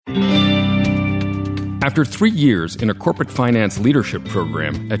After 3 years in a corporate finance leadership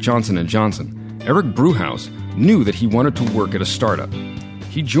program at Johnson & Johnson, Eric Brewhouse knew that he wanted to work at a startup.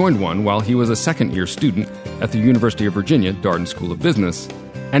 He joined one while he was a second-year student at the University of Virginia Darden School of Business,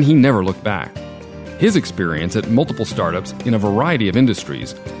 and he never looked back. His experience at multiple startups in a variety of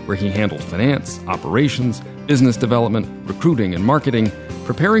industries, where he handled finance, operations, business development, recruiting, and marketing,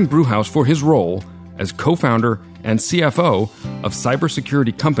 preparing Brewhouse for his role as co-founder and CFO of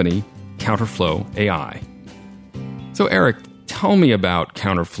cybersecurity company Counterflow AI. So Eric, tell me about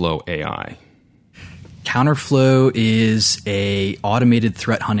Counterflow AI. Counterflow is a automated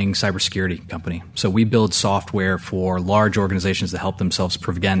threat hunting cybersecurity company. So we build software for large organizations that help themselves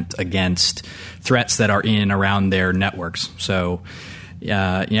prevent against threats that are in and around their networks. So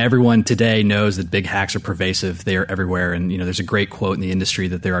everyone today knows that big hacks are pervasive. They are everywhere. And there's a great quote in the industry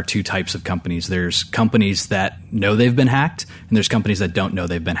that there are two types of companies. There's companies that know they've been hacked, and there's companies that don't know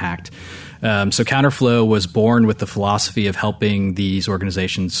they've been hacked. So Counterflow was born with the philosophy of helping these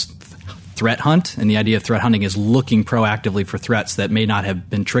organizations threat hunt. And the idea of threat hunting is looking proactively for threats that may not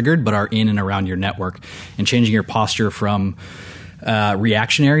have been triggered but are in and around your network, and changing your posture from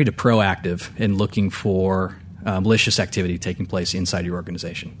reactionary to proactive and looking for malicious activity taking place inside your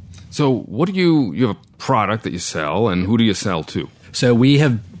organization. So what do you have a product that you sell, and who do you sell to? So we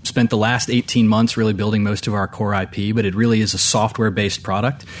have spent the last 18 months really building most of our core IP, but it really is a software-based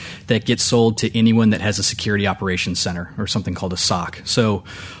product that gets sold to anyone that has a security operations center or something called a SOC. So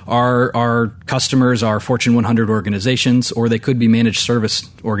our customers are Fortune 100 organizations, or they could be managed service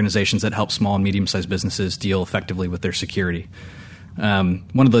organizations that help small and medium-sized businesses deal effectively with their security. One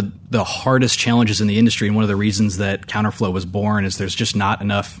of the hardest challenges in the industry, and one of the reasons that Counterflow was born, is there's just not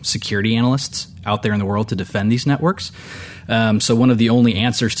enough security analysts out there in the world to defend these networks. So one of the only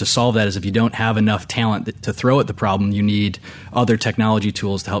answers to solve that is, if you don't have enough talent to throw at the problem, you need other technology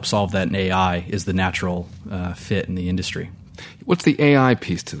tools to help solve that, and AI is the natural fit in the industry. What's the AI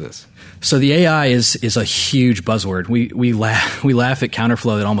piece to this? So the AI is a huge buzzword. We laugh at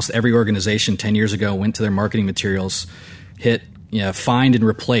Counterflow that almost every organization 10 years ago went to their marketing materials, hit find and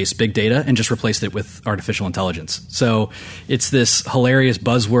replace big data, and just replaced it with artificial intelligence. So it's this hilarious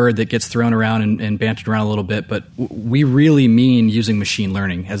buzzword that gets thrown around and bantered around a little bit, but we really mean using machine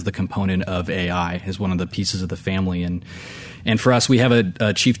learning as the component of AI, as one of the pieces of the family. And for us, we have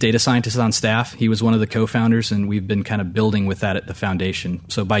a chief data scientist on staff. He was one of the co-founders, and we've been kind of building with that at the foundation.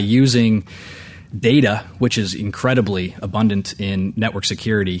 So by using data, which is incredibly abundant in network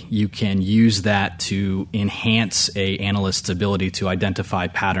security, you can use that to enhance an analyst's ability to identify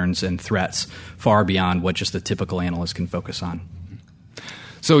patterns and threats far beyond what just a typical analyst can focus on.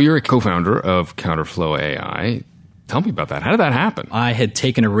 So you're a co-founder of Counterflow AI. Tell me about that. How did that happen? I had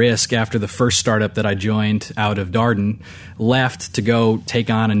taken a risk after the first startup that I joined out of Darden, left to go take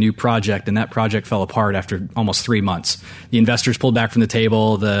on a new project, and that project fell apart after almost 3 months. The investors pulled back from the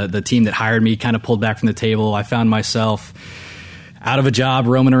table. The team that hired me kind of pulled back from the table. I found myself out of a job,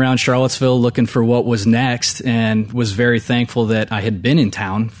 roaming around Charlottesville looking for what was next, and was very thankful that I had been in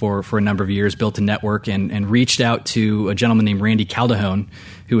town for a number of years, built a network, and reached out to a gentleman named Randy Caldejon,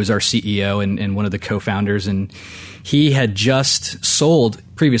 who was our CEO and one of the co-founders. And he had just sold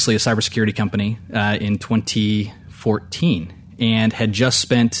previously a cybersecurity company in 2014, and had just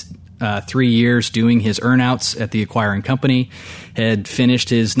spent 3 years doing his earnouts at the acquiring company, had finished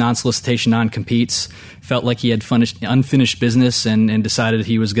his non-solicitation, non-competes, felt like he had unfinished business, and decided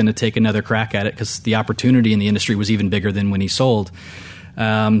he was going to take another crack at it because the opportunity in the industry was even bigger than when he sold.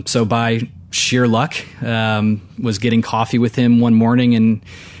 So by sheer luck, was getting coffee with him one morning,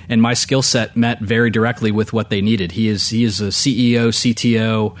 and my skill set met very directly with what they needed. He is a CEO,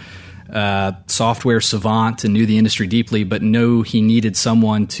 CTO, software savant, and knew the industry deeply, but knew he needed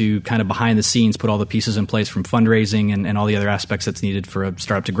someone to kind of behind the scenes put all the pieces in place, from fundraising and all the other aspects that's needed for a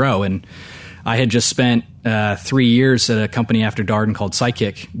startup to grow. And I had just spent 3 years at a company after Darden called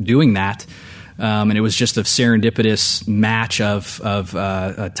Psychic doing that. And it was just a serendipitous match of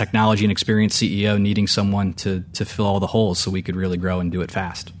a technology and experienced CEO needing someone to fill all the holes so we could really grow and do it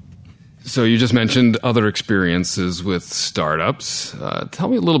fast. So you just mentioned other experiences with startups. Tell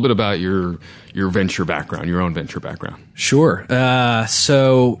me a little bit about your venture background, your own venture background. Sure.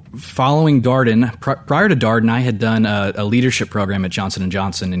 So following Darden, prior to Darden, I had done a leadership program at Johnson &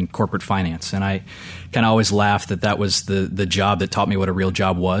 Johnson in corporate finance. And I kind of always laughed that was the job that taught me what a real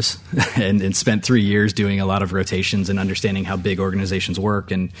job was, and spent 3 years doing a lot of rotations and understanding how big organizations work,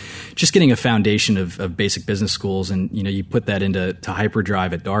 and just getting a foundation of basic business schools. And, you put that into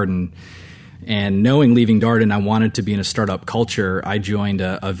hyperdrive at Darden. And knowing leaving Darden, I wanted to be in a startup culture, I joined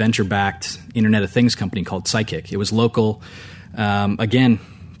a venture-backed Internet of Things company called Psychic. It was local. Again,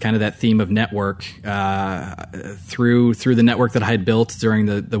 kind of that theme of network through the network that I had built during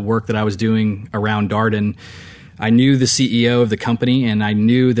the work that I was doing around Darden. I knew the CEO of the company, and I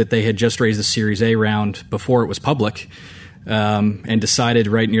knew that they had just raised the Series A round before it was public, and decided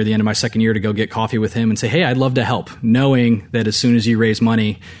right near the end of my second year to go get coffee with him and say, hey, I'd love to help, knowing that as soon as you raise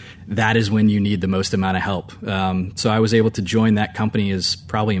money, that is when you need the most amount of help. So I was able to join that company as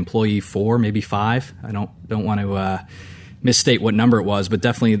probably employee 4, maybe 5. I don't want to misstate what number it was, but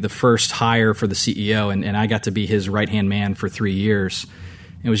definitely the first hire for the CEO, and I got to be his right-hand man for 3 years.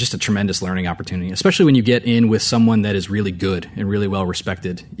 It was just a tremendous learning opportunity, especially when you get in with someone that is really good and really well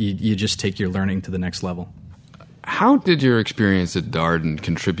respected. You just take your learning to the next level. How did your experience at Darden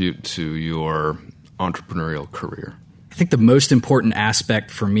contribute to your entrepreneurial career? I think the most important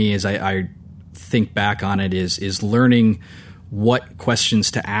aspect for me as I think back on it is learning what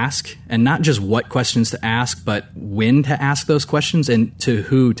questions to ask, and not just what questions to ask, but when to ask those questions and to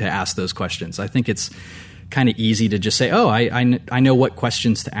who to ask those questions. I think it's kind of easy to just say, oh, I know what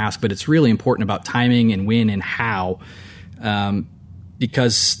questions to ask, but it's really important about timing and when and how,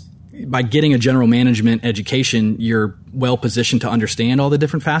 because by getting a general management education, you're well positioned to understand all the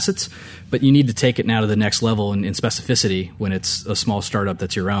different facets, but you need to take it now to the next level in specificity when it's a small startup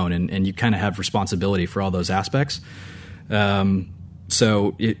that's your own, and you kind of have responsibility for all those aspects.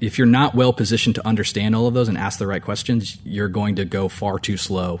 So if you're not well positioned to understand all of those and ask the right questions, you're going to go far too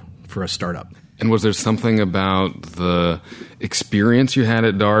slow for a startup. And was there something about the experience you had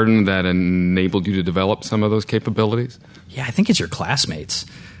at Darden that enabled you to develop some of those capabilities? Yeah, I think it's your classmates.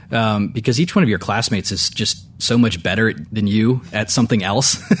 Because each one of your classmates is just so much better than you at something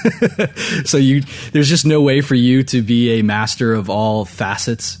else. So there's just no way for you to be a master of all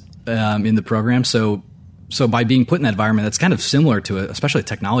facets in the program. So by being put in that environment, that's kind of similar to especially a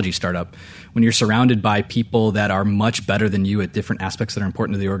technology startup, when you're surrounded by people that are much better than you at different aspects that are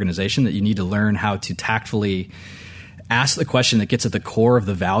important to the organization, that you need to learn how to tactfully ask the question that gets at the core of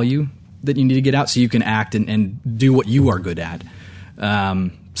the value that you need to get out so you can act and do what you are good at.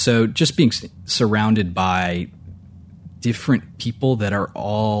 So just being surrounded by different people that are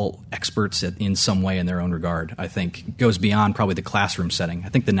all experts in some way in their own regard, I think goes beyond probably the classroom setting. I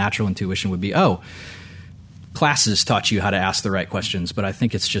think the natural intuition would be, classes taught you how to ask the right questions, but I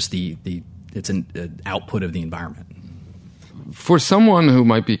think it's just it's an output of the environment. For someone who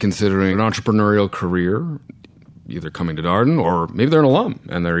might be considering an entrepreneurial career, either coming to Darden or maybe they're an alum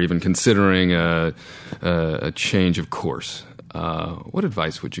and they're even considering a change of course, what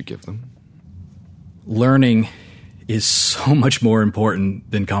advice would you give them? Learning is so much more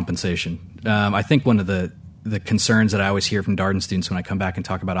important than compensation. I think one of the concerns that I always hear from Darden students when I come back and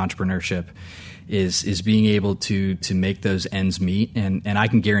talk about entrepreneurship is being able to make those ends meet. And I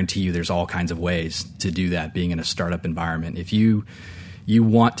can guarantee you there's all kinds of ways to do that being in a startup environment. If you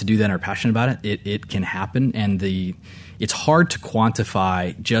want to do that and are passionate about it can happen. And it's hard to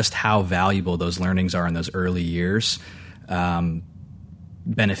quantify just how valuable those learnings are in those early years.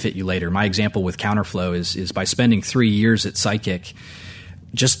 Benefit you later. My example with Counterflow is by spending 3 years at Psychic,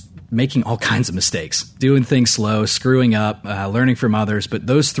 just making all kinds of mistakes, doing things slow, screwing up, learning from others. But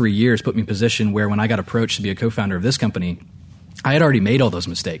those 3 years put me in a position where when I got approached to be a co-founder of this company, I had already made all those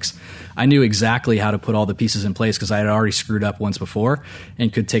mistakes. I knew exactly how to put all the pieces in place because I had already screwed up once before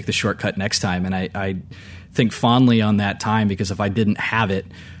and could take the shortcut next time. And I think fondly on that time, because if I didn't have it,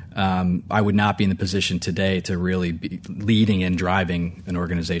 I would not be in the position today to really be leading and driving an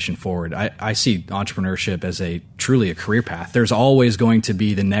organization forward. I see entrepreneurship as truly a career path. There's always going to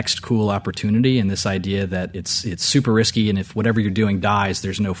be the next cool opportunity, and this idea that it's super risky, and if whatever you're doing dies,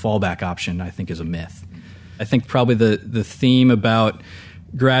 there's no fallback option, I think is a myth. I think probably the theme about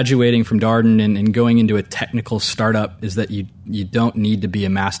graduating from Darden and going into a technical startup is that you don't need to be a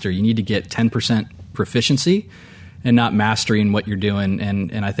master. You need to get 10% proficiency and not mastery in what you're doing.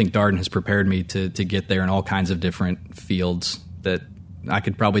 And I think Darden has prepared me to get there in all kinds of different fields that I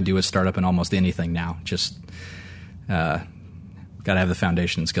could probably do a startup in almost anything now. Just got to have the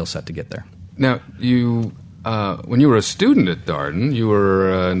foundation and skill set to get there. Now, when you were a student at Darden, you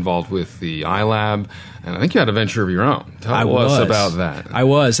were involved with the iLab, and I think you had a venture of your own. Tell us about that. I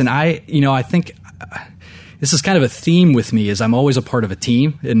was, and I think this is kind of a theme with me, is I'm always a part of a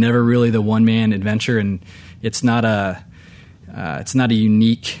team and never really the one-man adventure, and it's not a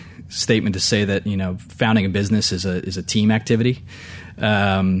unique statement to say that founding a business is a team activity.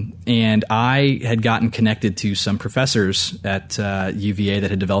 And I had gotten connected to some professors at UVA that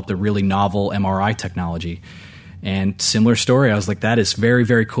had developed a really novel MRI technology. And similar story, I was like, that is very,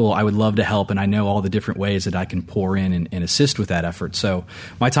 very cool. I would love to help, and I know all the different ways that I can pour in and assist with that effort. So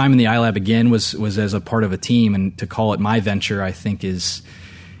my time in the iLab again was as a part of a team, and to call it my venture, I think is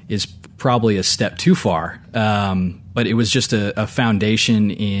is probably a step too far. But it was just a foundation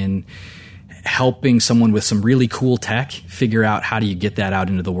in helping someone with some really cool tech figure out how do you get that out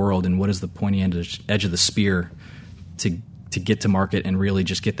into the world, and what is the pointy edge of the spear to get to market and really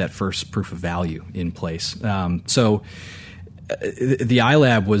just get that first proof of value in place. So the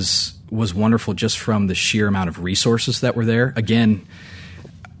iLab was wonderful just from the sheer amount of resources that were there. Again,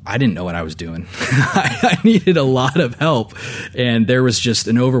 I didn't know what I was doing. I needed a lot of help, and there was just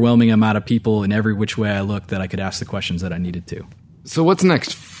an overwhelming amount of people in every which way I looked that I could ask the questions that I needed to. So what's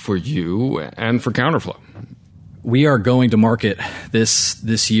next for you and for Counterflow? We are going to market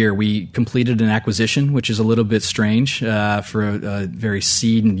this year. We completed an acquisition, which is a little bit strange for a very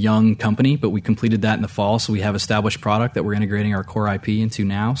seed and young company, but we completed that in the fall, so we have established product that we're integrating our core IP into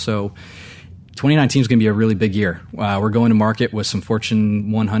now. So 2019 is going to be a really big year. We're going to market with some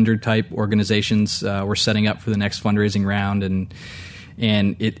Fortune 100 type organizations. We're setting up for the next fundraising round, and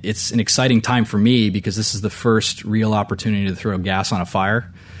it's an exciting time for me because this is the first real opportunity to throw gas on a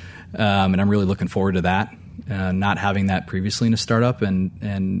fire, and I'm really looking forward to that. Not having that previously in a startup,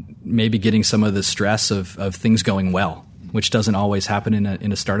 and maybe getting some of the stress of things going well, which doesn't always happen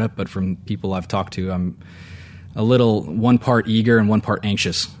in a startup. But from people I've talked to, I'm a little one part eager and one part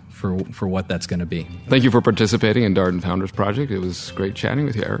anxious for what that's going to be. Thank you for participating in Darden Founders Project. It was great chatting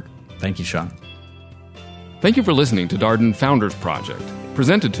with you, Eric. Thank you, Sean. Thank you for listening to Darden Founders Project,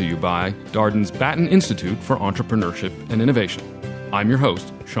 presented to you by Darden's Batten Institute for Entrepreneurship and Innovation. I'm your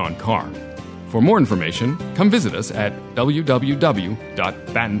host, Sean Carr. For more information, come visit us at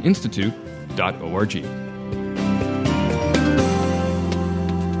www.batteninstitute.org.